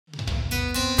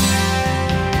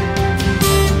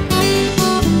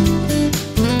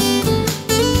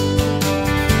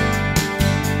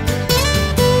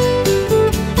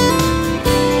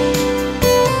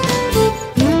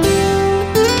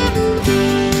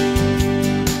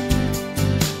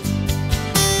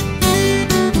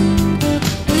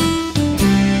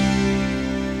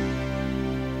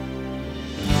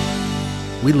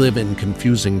We live in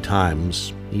confusing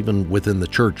times. Even within the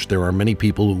church, there are many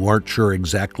people who aren't sure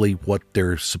exactly what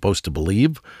they're supposed to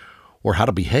believe or how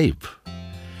to behave.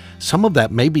 Some of that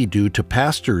may be due to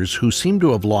pastors who seem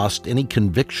to have lost any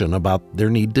conviction about their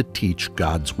need to teach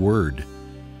God's Word.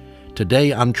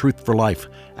 Today on Truth for Life,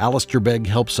 Alistair Begg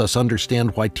helps us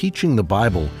understand why teaching the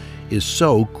Bible is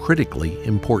so critically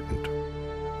important.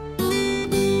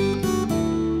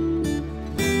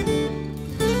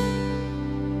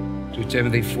 2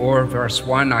 Timothy 4, verse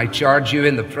 1, I charge you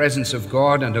in the presence of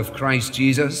God and of Christ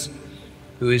Jesus,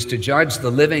 who is to judge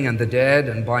the living and the dead,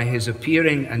 and by his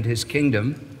appearing and his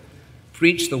kingdom,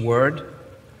 preach the word,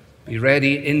 be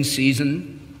ready in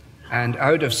season and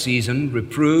out of season,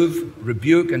 reprove,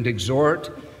 rebuke, and exhort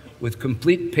with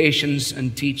complete patience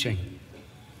and teaching.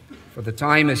 For the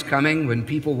time is coming when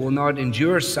people will not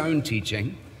endure sound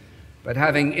teaching, but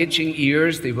having itching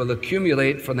ears, they will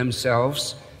accumulate for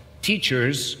themselves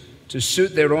teachers to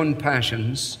suit their own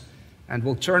passions, and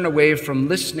will turn away from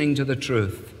listening to the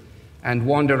truth and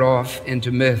wander off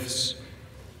into myths.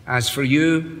 As for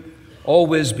you,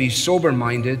 always be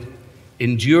sober-minded,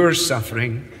 endure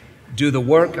suffering, do the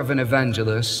work of an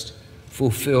evangelist,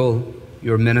 fulfill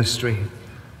your ministry.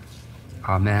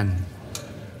 Amen.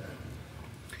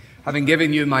 Having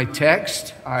given you my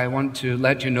text, I want to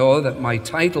let you know that my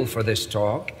title for this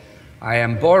talk, I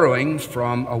am borrowing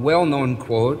from a well-known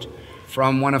quote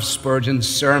from one of Spurgeon's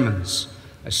sermons,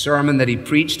 a sermon that he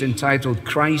preached entitled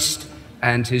Christ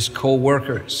and His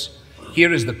Co-Workers.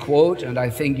 Here is the quote, and I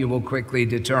think you will quickly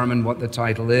determine what the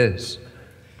title is.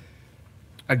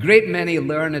 A great many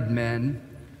learned men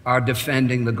are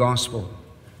defending the gospel.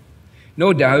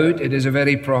 No doubt it is a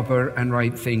very proper and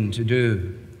right thing to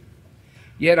do.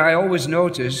 Yet I always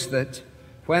notice that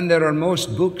when there are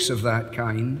most books of that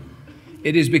kind,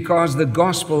 it is because the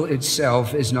gospel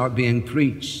itself is not being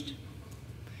preached.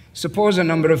 Suppose a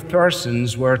number of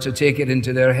persons were to take it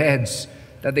into their heads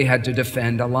that they had to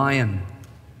defend a lion.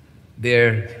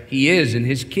 There he is in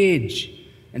his cage,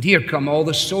 and here come all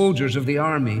the soldiers of the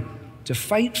army to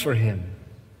fight for him.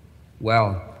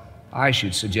 Well, I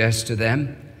should suggest to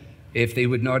them, if they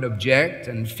would not object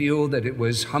and feel that it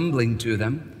was humbling to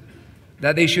them,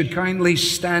 that they should kindly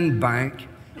stand back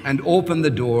and open the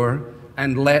door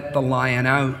and let the lion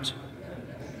out.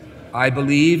 I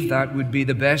believe that would be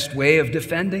the best way of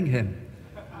defending him,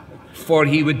 for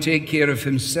he would take care of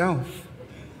himself.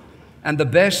 And the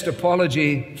best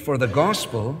apology for the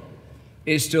gospel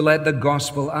is to let the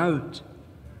gospel out.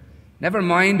 Never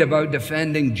mind about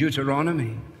defending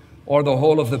Deuteronomy or the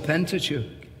whole of the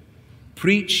Pentateuch.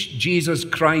 Preach Jesus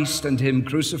Christ and Him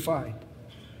crucified.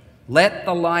 Let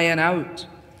the lion out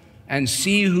and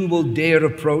see who will dare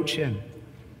approach him.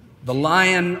 The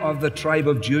Lion of the tribe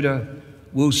of Judah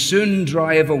will soon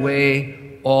drive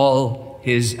away all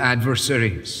his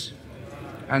adversaries.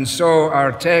 And so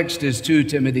our text is 2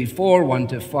 Timothy 4,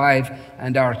 1-5,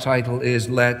 and our title is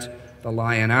Let the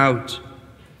Lion Out.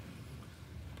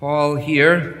 Paul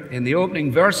here, in the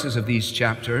opening verses of these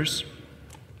chapters,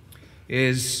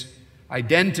 is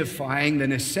identifying the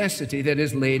necessity that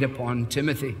is laid upon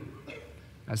Timothy.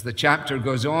 As the chapter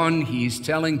goes on, he's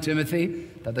telling Timothy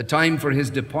that the time for his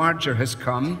departure has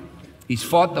come. He's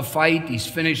fought the fight, he's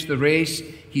finished the race,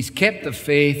 he's kept the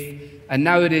faith, and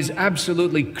now it is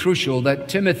absolutely crucial that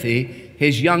Timothy,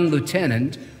 his young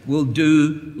lieutenant, will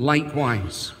do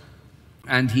likewise.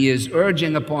 And he is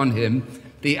urging upon him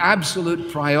the absolute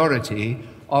priority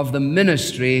of the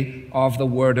ministry of the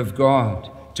Word of God,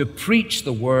 to preach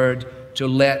the Word, to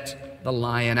let the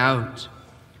lion out.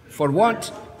 For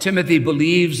what Timothy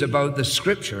believes about the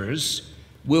Scriptures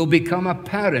will become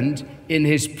apparent in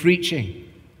his preaching.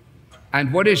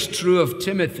 And what is true of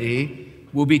Timothy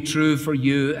will be true for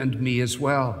you and me as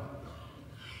well.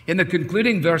 In the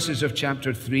concluding verses of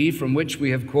chapter 3, from which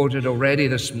we have quoted already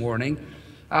this morning,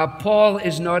 Paul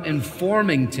is not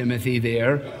informing Timothy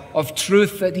there of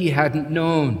truth that he hadn't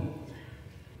known.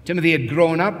 Timothy had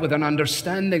grown up with an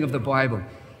understanding of the Bible.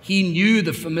 He knew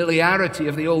the familiarity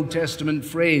of the Old Testament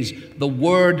phrase, the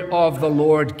word of the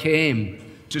Lord came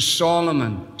to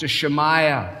Solomon, to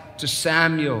Shemaiah, to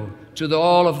Samuel, to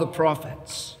all of the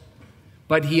prophets.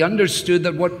 But he understood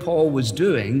that what Paul was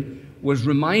doing was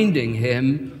reminding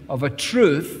him of a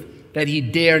truth that he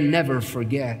dare never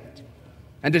forget.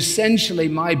 And essentially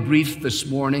my brief this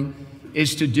morning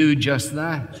is to do just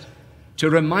that, to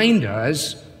remind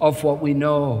us of what we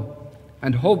know,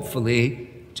 and hopefully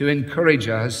to encourage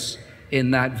us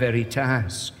in that very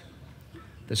task.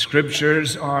 The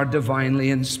Scriptures are divinely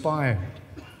inspired.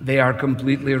 They are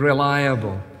completely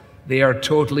reliable. They are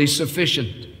totally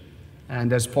sufficient.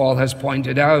 And as Paul has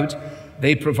pointed out,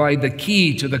 they provide the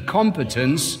key to the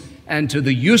competence and to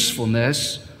the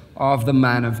usefulness of the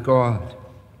man of God.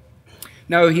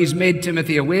 Now, he's made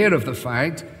Timothy aware of the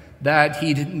fact that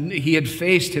he had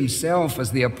faced himself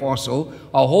as the apostle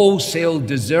a wholesale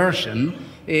desertion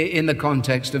in the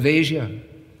context of Asia.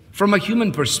 From a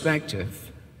human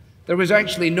perspective, there was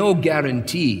actually no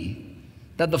guarantee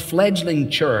that the fledgling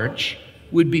church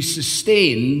would be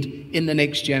sustained in the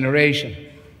next generation.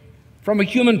 From a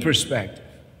human perspective.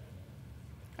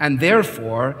 And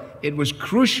therefore, it was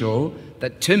crucial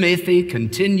that Timothy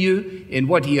continue in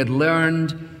what he had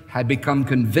learned, had become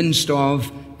convinced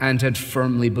of, and had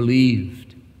firmly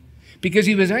believed. Because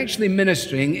he was actually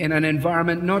ministering in an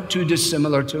environment not too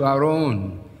dissimilar to our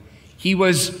own. He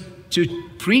was to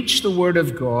preach the Word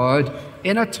of God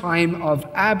in a time of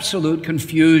absolute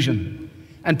confusion,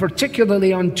 and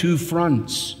particularly on two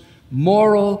fronts,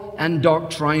 moral and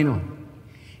doctrinal.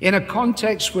 In a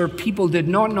context where people did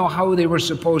not know how they were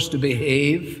supposed to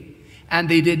behave, and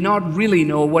they did not really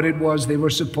know what it was they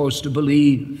were supposed to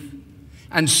believe.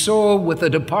 And so, with the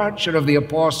departure of the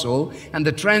apostle and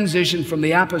the transition from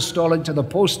the apostolic to the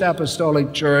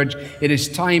post-apostolic church, it is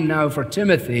time now for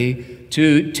Timothy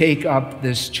to take up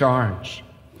this charge,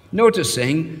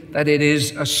 noticing that it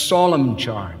is a solemn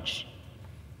charge.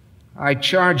 I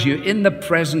charge you in the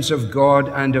presence of God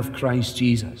and of Christ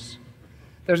Jesus.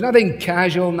 There's nothing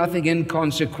casual, nothing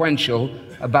inconsequential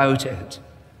about it.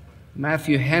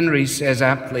 Matthew Henry says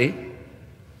aptly,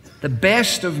 the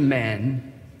best of men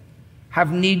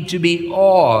have need to be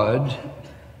awed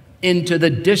into the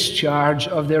discharge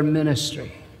of their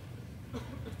ministry.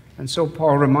 And so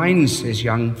Paul reminds his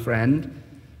young friend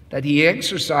that he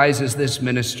exercises this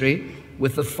ministry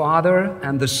with the Father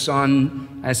and the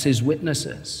Son as his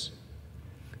witnesses.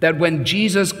 That when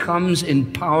Jesus comes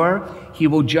in power, he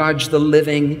will judge the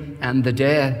living and the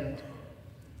dead.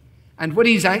 And what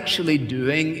he's actually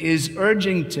doing is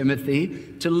urging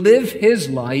Timothy to live his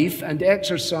life and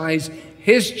exercise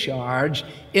his charge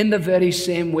in the very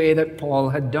same way that Paul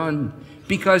had done,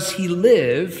 because he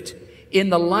lived in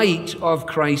the light of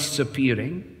Christ's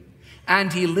appearing,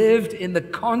 and he lived in the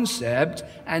concept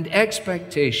and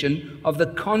expectation of the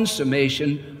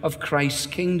consummation of Christ's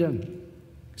kingdom.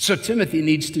 So Timothy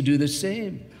needs to do the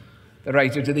same. The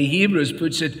writer to the Hebrews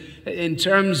puts it in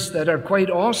terms that are quite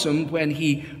awesome when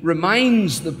he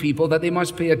reminds the people that they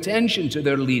must pay attention to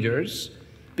their leaders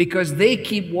because they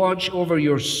keep watch over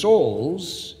your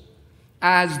souls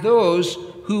as those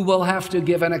who will have to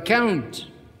give an account.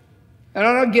 And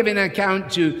I'm not giving an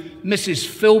account to Mrs.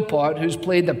 Philpott, who's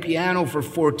played the piano for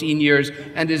 14 years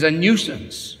and is a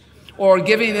nuisance, or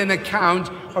giving an account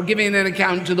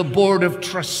to the board of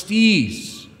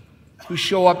trustees who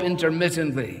show up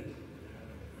intermittently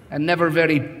and never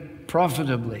very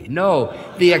profitably. No,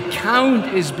 the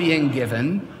account is being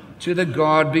given to the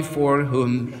God before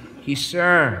whom he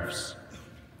serves.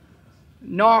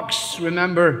 Knox,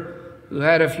 remember, who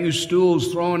had a few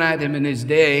stools thrown at him in his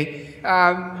day,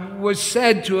 was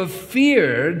said to have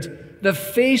feared the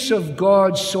face of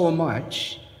God so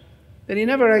much that he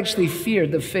never actually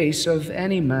feared the face of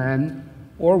any man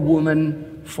or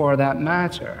woman for that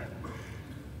matter.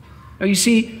 Now you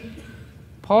see,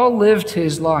 Paul lived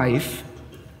his life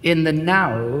in the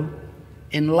now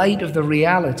in light of the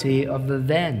reality of the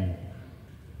then.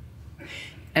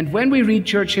 And when we read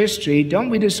church history, don't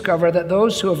we discover that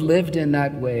those who have lived in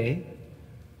that way,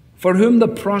 for whom the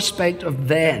prospect of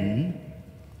then,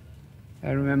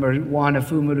 I remember one of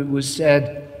whom it was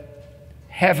said,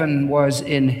 heaven was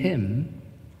in him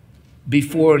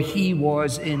before he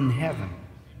was in heaven.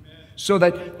 So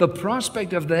that the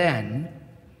prospect of then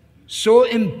so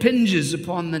impinges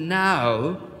upon the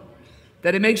now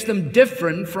that it makes them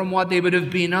different from what they would have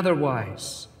been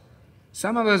otherwise.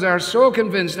 Some of us are so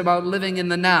convinced about living in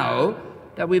the now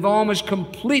that we've almost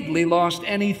completely lost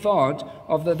any thought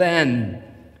of the then.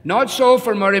 Not so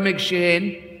for Murray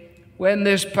McShane. When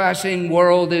this passing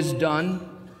world is done,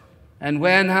 and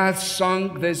when hath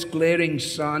sunk this glaring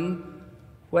sun,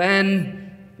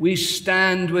 when we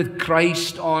stand with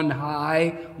Christ on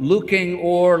high, looking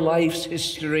o'er life's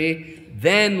history,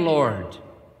 then, Lord,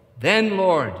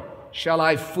 shall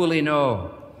I fully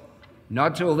know,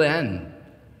 not till then,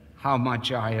 how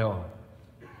much I owe.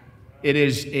 It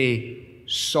is a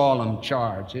solemn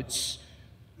charge. It's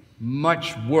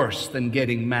much worse than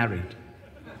getting married.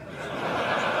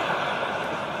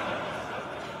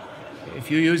 If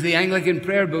you use the Anglican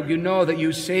prayer book, you know that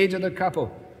you say to the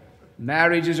couple,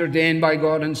 marriage is ordained by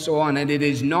God and so on, and it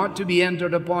is not to be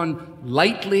entered upon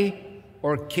lightly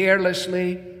or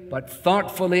carelessly, but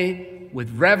thoughtfully, with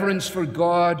reverence for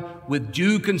God, with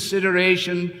due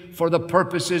consideration for the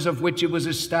purposes of which it was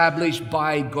established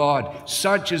by God.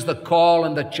 Such is the call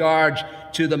and the charge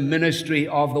to the ministry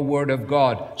of the Word of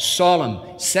God.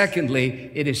 Solemn.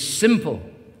 Secondly, it is simple.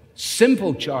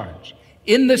 Simple charge,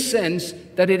 in the sense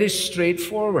that it is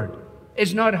straightforward.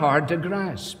 It's not hard to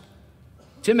grasp.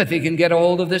 Timothy can get a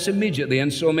hold of this immediately,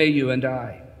 and so may you and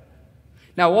I.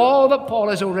 Now, all that Paul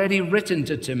has already written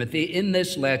to Timothy in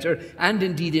this letter, and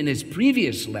indeed in his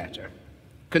previous letter,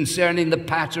 concerning the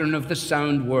pattern of the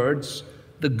sound words,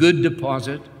 the good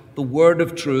deposit, the word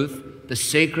of truth, the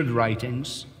sacred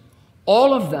writings,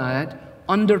 all of that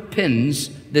underpins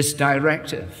this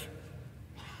directive.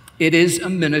 It is a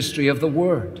ministry of the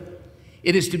Word.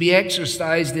 It is to be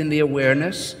exercised in the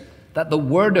awareness that the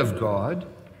Word of God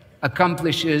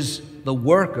accomplishes the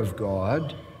work of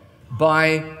God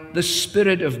by the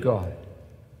Spirit of God.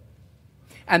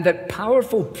 And that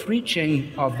powerful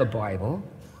preaching of the Bible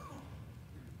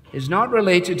is not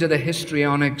related to the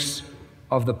histrionics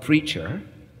of the preacher,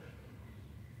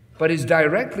 but is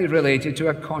directly related to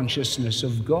a consciousness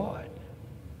of God.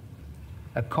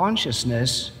 A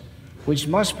consciousness which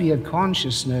must be a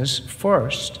consciousness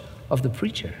first of the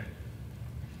preacher,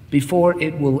 before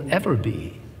it will ever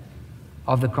be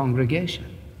of the congregation.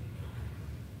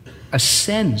 A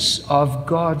sense of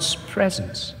God's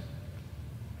presence,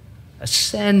 a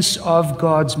sense of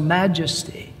God's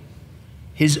majesty,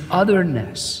 His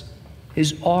otherness,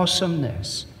 His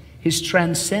awesomeness, His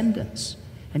transcendence,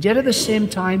 and yet at the same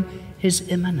time, His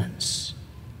immanence,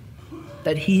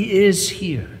 that He is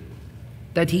here,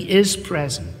 that He is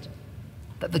present,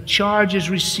 that the charge is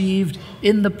received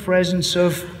in the presence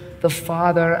of the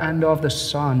Father and of the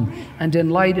Son, and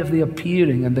in light of the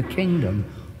appearing and the kingdom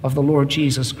of the Lord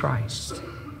Jesus Christ.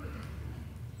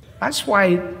 That's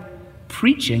why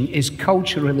preaching is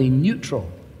culturally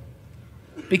neutral,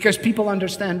 because people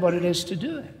understand what it is to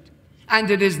do it. And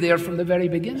it is there from the very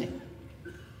beginning.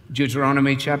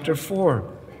 Deuteronomy chapter 4,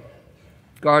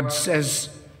 God says,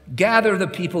 "Gather the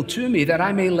people to me, that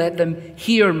I may let them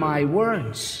hear my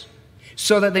words,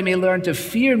 so that they may learn to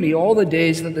fear me all the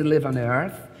days that they live on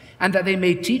earth, and that they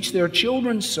may teach their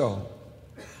children so.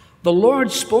 The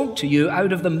Lord spoke to you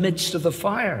out of the midst of the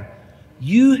fire.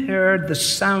 You heard the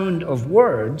sound of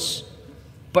words,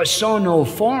 but saw no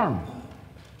form.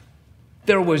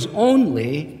 There was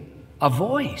only a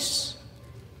voice."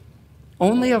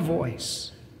 Only a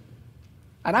voice.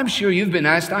 And I'm sure you've been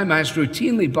asked, I'm asked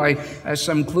routinely by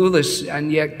some clueless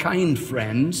and yet kind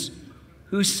friends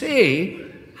who say,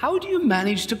 "How do you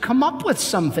manage to come up with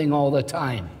something all the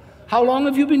time? How long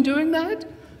have you been doing that?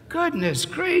 Goodness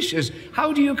gracious,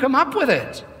 how do you come up with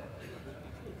it?"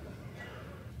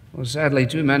 Well, sadly,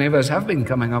 too many of us have been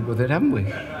coming up with it, haven't we?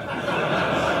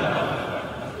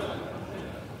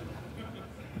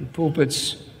 The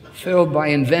pulpits filled by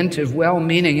inventive,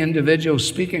 well-meaning individuals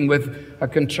speaking with a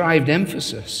contrived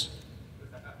emphasis,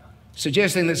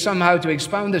 suggesting that somehow to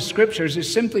expound the Scriptures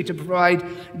is simply to provide,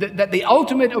 that the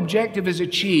ultimate objective is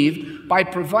achieved by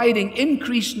providing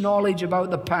increased knowledge about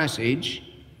the passage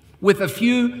with a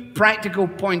few practical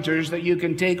pointers that you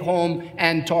can take home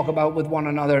and talk about with one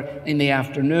another in the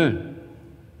afternoon.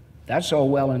 That's all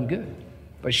well and good.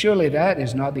 But surely that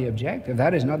is not the objective.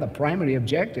 That is not the primary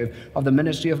objective of the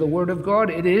ministry of the Word of God.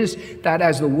 It is that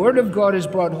as the Word of God is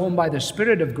brought home by the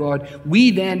Spirit of God, we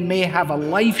then may have a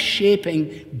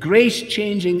life-shaping,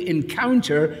 grace-changing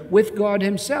encounter with God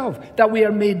Himself. That we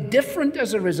are made different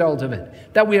as a result of it.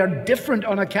 That we are different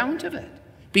on account of it.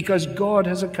 Because God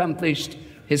has accomplished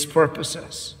His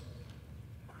purposes.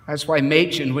 That's why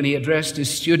Machen, when he addressed his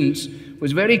students,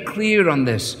 was very clear on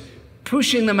this,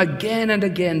 pushing them again and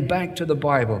again back to the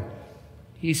Bible.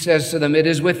 He says to them, "It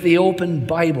is with the open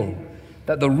Bible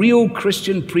that the real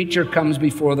Christian preacher comes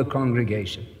before the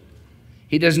congregation.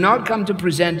 He does not come to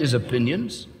present his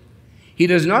opinions. He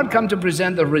does not come to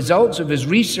present the results of his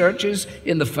researches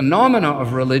in the phenomena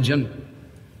of religion,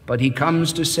 but he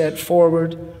comes to set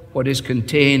forward what is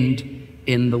contained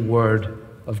in the Word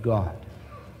of God."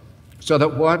 So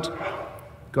that what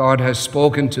God has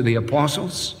spoken to the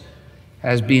apostles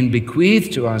has been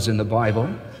bequeathed to us in the Bible,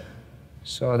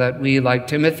 so that we, like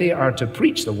Timothy, are to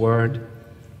preach the Word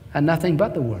and nothing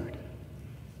but the Word.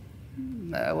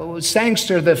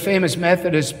 Sangster, the famous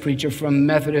Methodist preacher from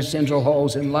Methodist Central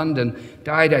Halls in London,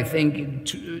 died, I think,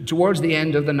 towards the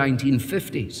end of the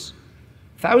 1950s.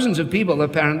 Thousands of people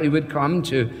apparently would come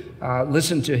to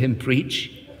listen to him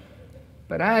preach.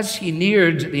 But as he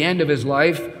neared the end of his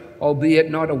life, albeit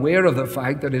not aware of the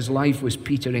fact that his life was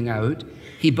petering out,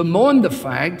 he bemoaned the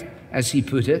fact, as he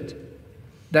put it,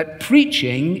 that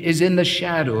preaching is in the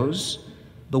shadows.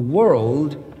 The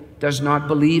world does not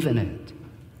believe in it.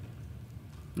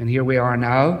 And here we are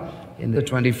now in the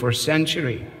 21st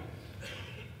century.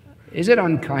 Is it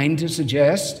unkind to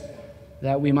suggest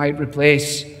that we might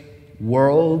replace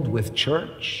world with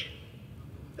church.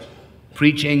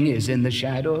 Preaching is in the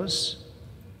shadows.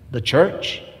 The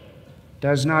church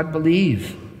does not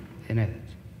believe in it.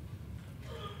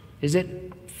 Is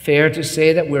it fair to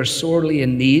say that we're sorely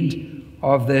in need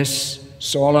of this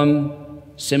solemn,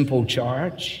 simple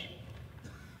charge?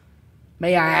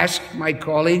 May I ask my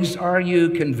colleagues, are you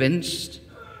convinced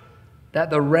that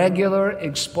the regular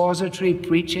expository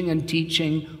preaching and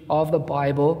teaching of the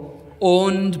Bible,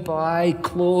 owned by,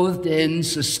 clothed in,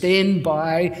 sustained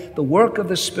by the work of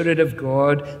the Spirit of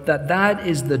God, that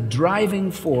is the driving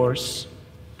force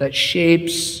that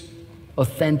shapes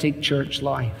authentic church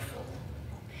life?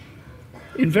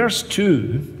 In verse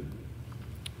 2,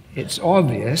 it's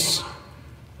obvious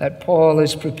that Paul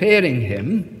is preparing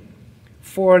him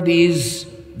for these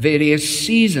various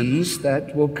seasons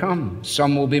that will come.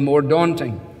 Some will be more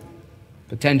daunting,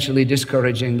 potentially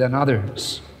discouraging than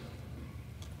others.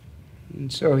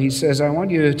 And so he says, I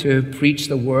want you to preach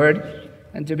the word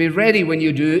and to be ready when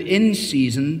you do, in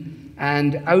season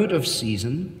and out of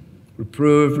season,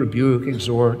 reprove, rebuke,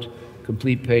 exhort,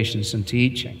 complete patience and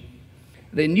teaching.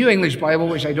 The New English Bible,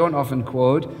 which I don't often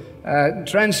quote,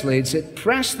 translates it,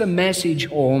 press the message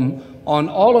home on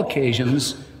all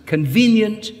occasions,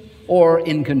 convenient or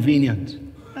inconvenient.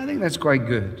 I think that's quite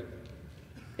good.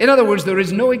 In other words, there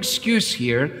is no excuse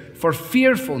here for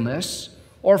fearfulness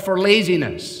or for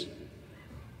laziness.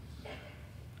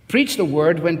 Preach the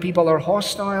word when people are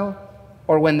hostile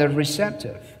or when they're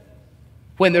receptive,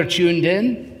 when they're tuned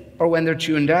in or when they're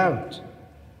tuned out,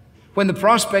 when the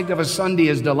prospect of a Sunday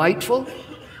is delightful,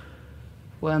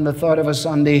 when the thought of a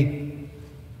Sunday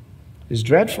is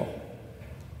dreadful,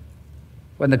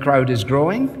 when the crowd is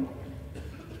growing,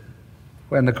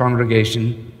 when the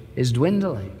congregation is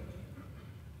dwindling.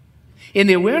 In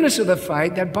the awareness of the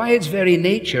fact that by its very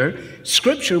nature,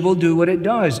 Scripture will do what it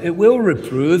does. It will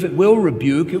reprove, it will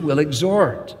rebuke, it will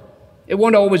exhort. It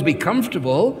won't always be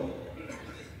comfortable,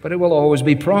 but it will always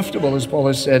be profitable, as Paul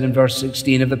has said in verse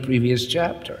 16 of the previous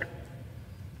chapter.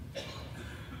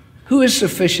 Who is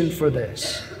sufficient for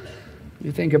this?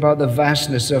 You think about the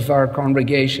vastness of our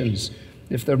congregations.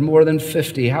 If there are more than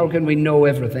 50, how can we know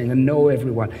everything and know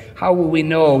everyone? How will we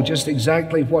know just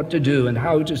exactly what to do and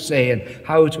how to say and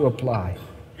how to apply?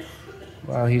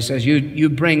 Well, he says, you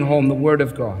bring home the Word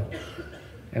of God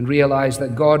and realize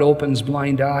that God opens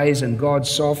blind eyes and God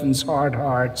softens hard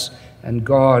hearts and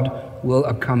God will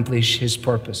accomplish His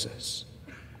purposes.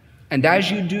 And as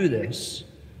you do this,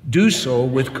 do so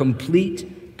with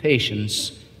complete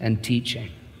patience and teaching.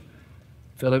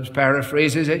 Phillips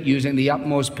paraphrases it, using the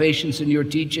utmost patience in your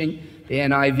teaching, the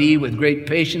NIV with great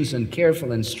patience and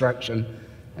careful instruction,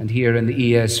 and here in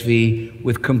the ESV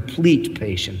with complete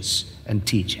patience and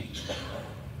teaching.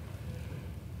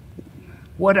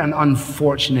 What an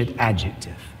unfortunate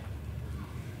adjective.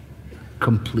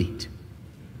 Complete.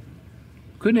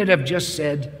 Couldn't it have just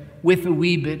said, with a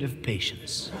wee bit of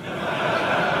patience?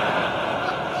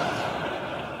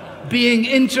 Being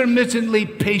intermittently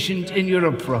patient in your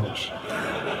approach.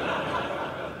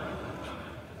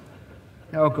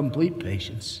 No, complete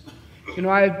patience. You know,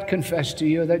 I confess to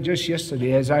you that just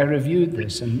yesterday, as I reviewed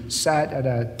this and sat at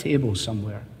a table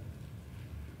somewhere,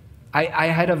 I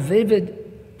had a vivid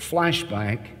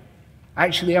flashback,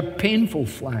 actually a painful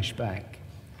flashback,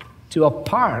 to a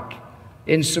park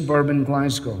in suburban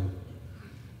Glasgow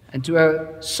and to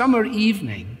a summer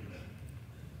evening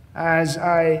as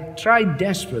I tried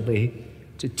desperately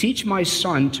to teach my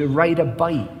son to ride a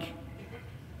bike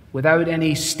without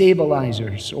any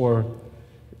stabilizers or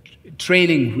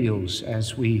training wheels,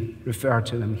 as we refer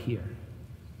to them here.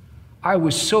 I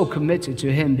was so committed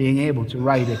to him being able to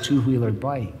ride a two-wheeler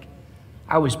bike.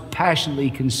 I was passionately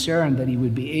concerned that he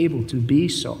would be able to be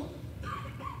so.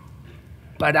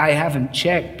 But I haven't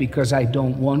checked because I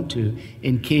don't want to,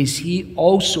 in case he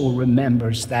also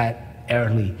remembers that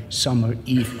early summer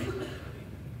evening.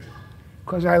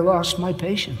 Because I lost my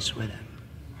patience with him.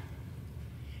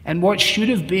 And what should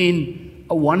have been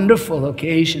a wonderful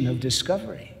occasion of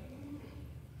discovery,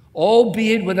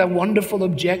 albeit with a wonderful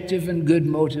objective and good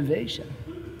motivation,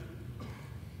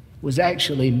 was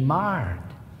actually marred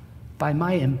by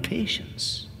my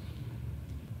impatience.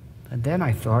 And then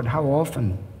I thought, how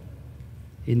often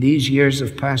in these years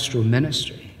of pastoral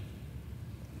ministry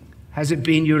has it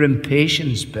been your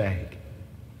impatience, Begg,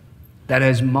 that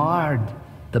has marred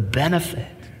the benefit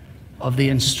of the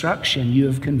instruction you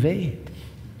have conveyed?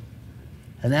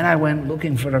 And then I went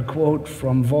looking for a quote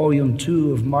from Volume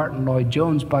 2 of Martin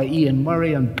Lloyd-Jones by Ian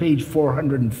Murray on page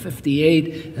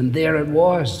 458, and there it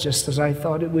was, just as I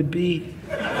thought it would be.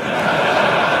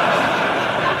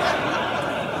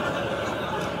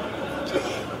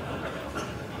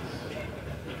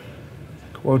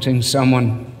 quoting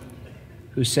someone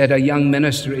who said, "A young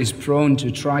minister is prone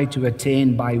to try to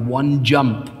attain by one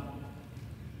jump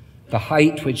the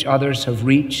height which others have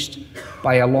reached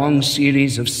by a long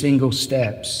series of single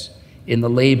steps in the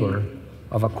labor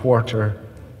of a quarter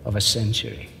of a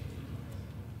century."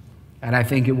 And I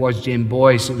think it was Jim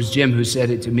Boyce, it was Jim who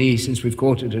said it to me, since we've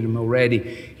quoted him already.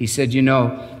 He said, you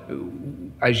know,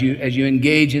 as you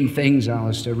engage in things,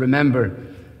 Alistair, remember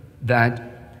that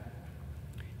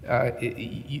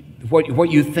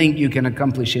what you think you can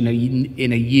accomplish in a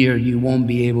year, you won't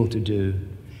be able to do.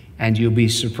 And you'll be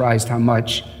surprised how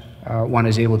much one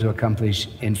is able to accomplish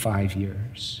in 5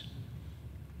 years.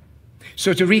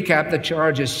 So to recap, the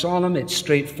charge is solemn, it's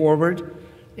straightforward.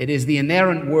 It is the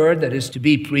inerrant word that is to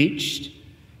be preached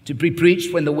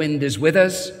when the wind is with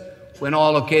us, when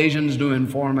all occasions do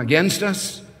inform against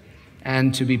us,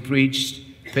 and to be preached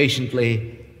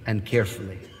patiently and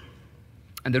carefully.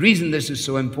 And the reason this is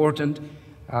so important,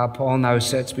 Paul now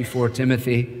sets before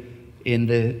Timothy in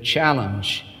the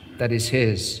challenge that is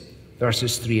his,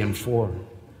 verses 3 and 4.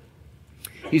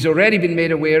 He's already been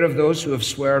made aware of those who have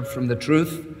swerved from the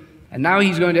truth, and now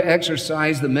he's going to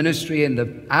exercise the ministry in the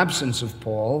absence of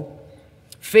Paul,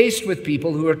 faced with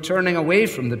people who are turning away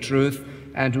from the truth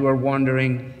and who are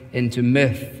wandering into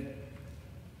myth.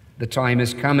 The time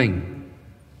is coming.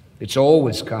 It's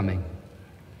always coming.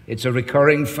 It's a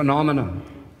recurring phenomenon.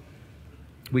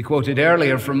 We quoted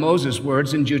earlier from Moses'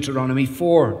 words in Deuteronomy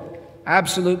 4.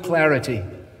 Absolute clarity.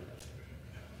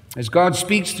 As God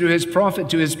speaks through his prophet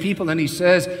to his people, and he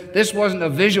says, this wasn't a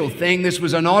visual thing, this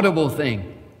was an audible thing.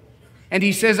 And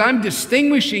he says, I'm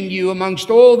distinguishing you amongst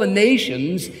all the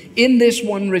nations in this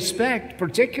one respect,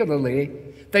 particularly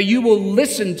that you will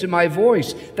listen to my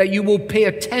voice, that you will pay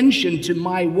attention to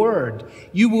my word.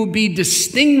 You will be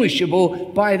distinguishable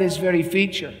by this very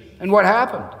feature. And what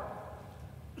happened?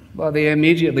 Well, they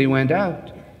immediately went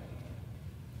out.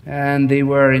 And they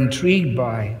were intrigued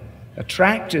by,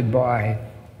 attracted by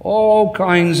all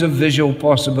kinds of visual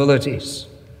possibilities.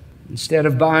 Instead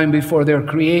of bowing before their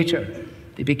Creator,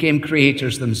 they became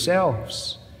creators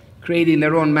themselves, creating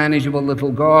their own manageable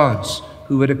little gods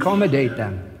who would accommodate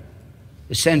them.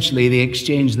 Essentially, they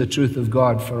exchanged the truth of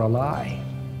God for a lie.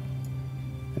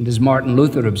 And as Martin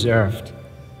Luther observed,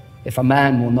 if a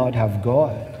man will not have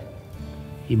God,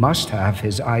 he must have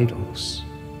his idols.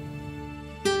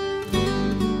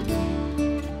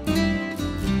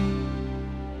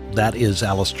 That is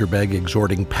Alistair Begg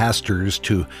exhorting pastors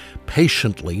to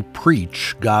patiently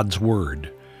preach God's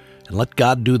word and let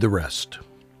God do the rest.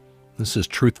 This is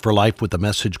Truth for Life with a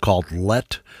message called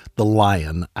Let the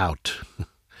Lion Out.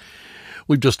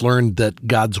 We've just learned that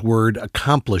God's word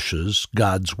accomplishes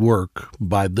God's work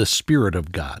by the Spirit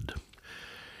of God.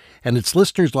 And it's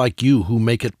listeners like you who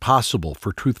make it possible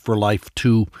for Truth for Life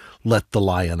to let the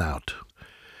lion out.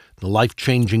 The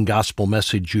life-changing gospel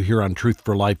message you hear on Truth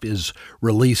for Life is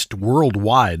released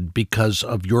worldwide because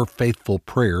of your faithful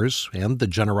prayers and the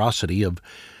generosity of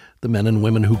the men and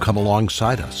women who come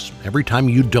alongside us. Every time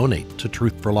you donate to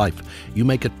Truth for Life, you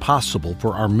make it possible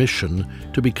for our mission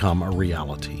to become a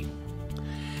reality.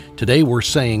 Today we're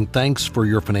saying thanks for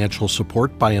your financial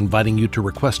support by inviting you to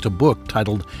request a book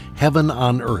titled Heaven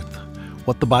on Earth,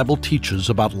 What the Bible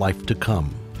Teaches About Life to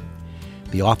Come.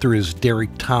 The author is Derek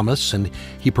Thomas, and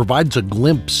he provides a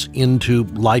glimpse into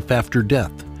life after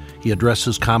death. He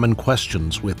addresses common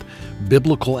questions with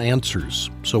biblical answers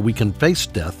so we can face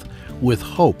death with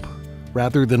hope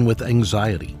rather than with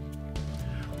anxiety.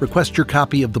 Request your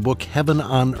copy of the book Heaven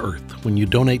on Earth when you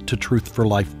donate to Truth for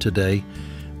Life today.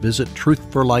 Visit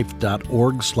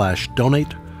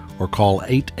truthforlife.org/donate or call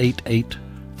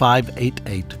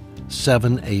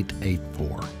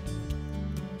 888-588-7884.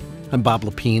 I'm Bob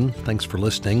Lepine. Thanks for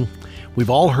listening. We've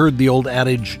all heard the old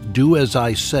adage, do as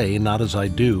I say, not as I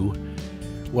do.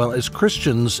 Well, as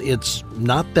Christians, it's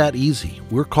not that easy.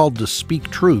 We're called to speak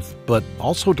truth, but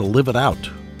also to live it out.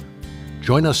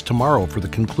 Join us tomorrow for the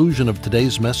conclusion of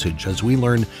today's message as we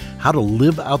learn how to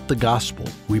live out the gospel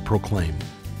we proclaim.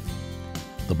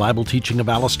 The Bible teaching of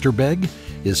Alistair Begg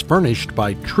is furnished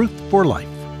by Truth for Life,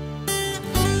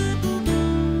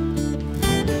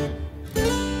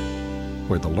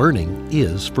 where the learning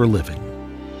is for living.